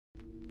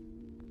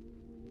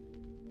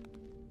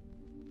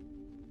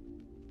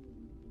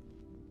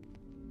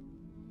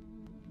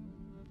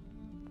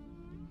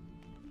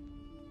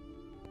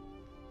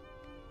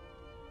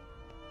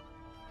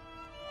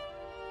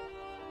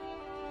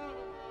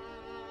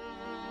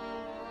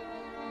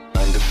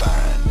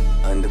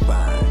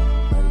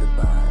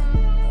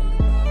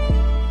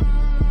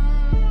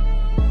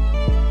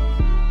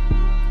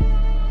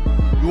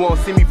won't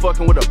see me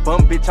fucking with a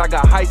bum bitch, I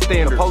got high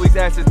standards. The police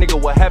asked this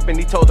nigga what happened,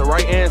 he told the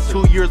right answer.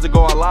 2 years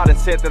ago I lied and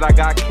said that I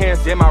got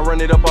cancer. Damn, I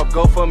run it up off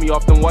GoFundMe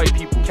off them white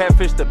people.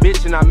 Catfished the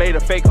bitch and I made a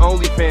fake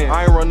Onlyfans.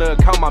 I ain't run the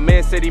account, my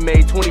man said he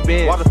made 20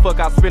 bands. Why the fuck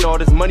I spend all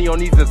this money on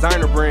these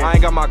designer brands? I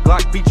ain't got my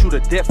Glock beat you to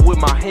death with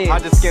my hand. I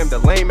just scammed a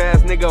lame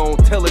ass nigga on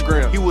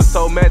Telegram. He was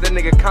so mad that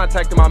nigga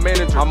contacted my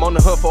manager. I'm on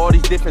the hunt for all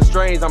these different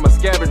strains, I'm a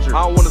scavenger.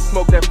 I don't wanna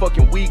smoke that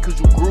fucking weed cause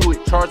you grew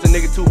it. Charged a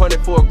nigga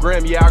 200 for a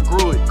gram, yeah I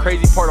grew it.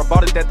 Crazy part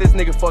about it that this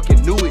nigga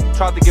fucking knew it.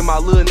 Tried to give my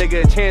little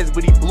nigga a chance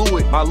but he blew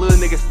it. My little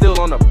nigga still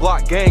on the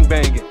block gang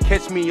banging.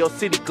 Catch me in your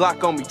city,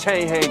 Glock on me,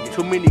 chain hanging.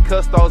 Too many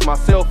custos, my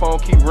cell phone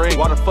keep ringing.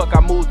 Why the fuck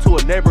I moved to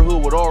a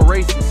neighborhood with all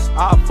races?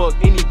 I'll fuck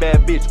any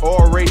bad bitch,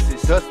 all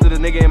racist. Dusted a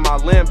nigga in my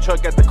lamb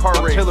truck at the car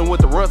race. Chillin'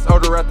 with the runts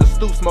order at the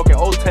stoop, smoking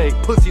Ote.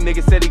 Pussy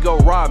nigga said he go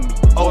rob me.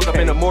 Woke up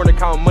in the morning,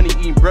 counting money,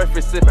 eating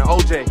breakfast, sipping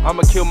OJ.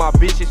 I'ma kill my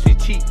bitch if she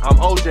cheat, I'm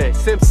OJ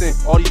Simpson.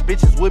 All these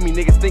bitches with me,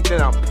 niggas think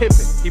that I'm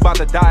pimpin'. He bout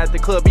to die at the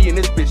club, he and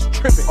this bitch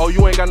trippin'. Oh,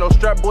 you ain't got no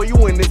strap, boy, you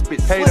in this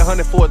bitch. Paid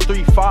 100 for a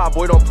 3-5,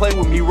 boy, don't play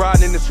with me.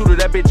 Riding in the shooter,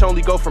 that bitch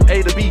only go from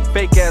A to B.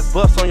 Fake ass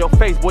buffs on your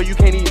face, boy, you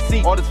can't even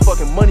see. All this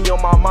fucking money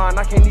on my mind,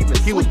 I can't even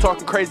see. He was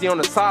talking crazy on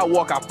the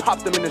sidewalk, I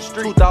popped him in the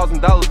street.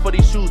 $2,000 for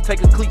these shoes,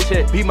 take a cleat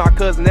check. Beat my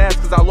cousin ass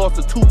cause I lost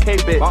a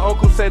 2K bet. My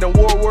uncle said in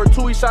World War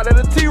II he shot at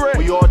a T-Rex.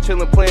 We all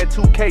chillin' playing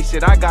 2K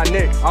shit, I got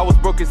next. I was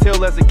broke as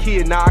hell as a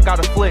kid, now I got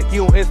a flex. He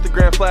on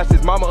Instagram flash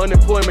his mama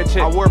unemployment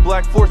check. I wear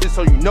black forces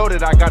so you know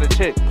that I got a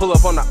check. Pull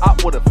up on the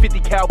op with a 50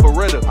 cal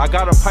Beretta. I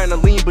got a pint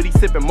of lean but he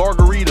sippin'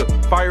 margarita.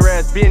 Fire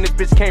ass Ben, this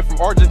bitch came from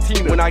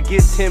Argentina. When I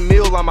get 10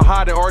 mil, I'ma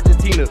hide in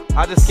Argentina.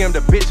 I just scammed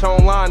a bitch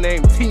online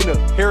named Tina.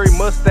 Hairy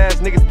mustache,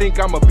 niggas think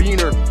I'm a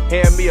beaner.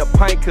 Hand me a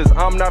pint cause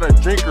I'm not a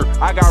drinker.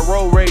 I got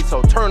road rage,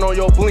 so turn on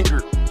your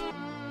blinker.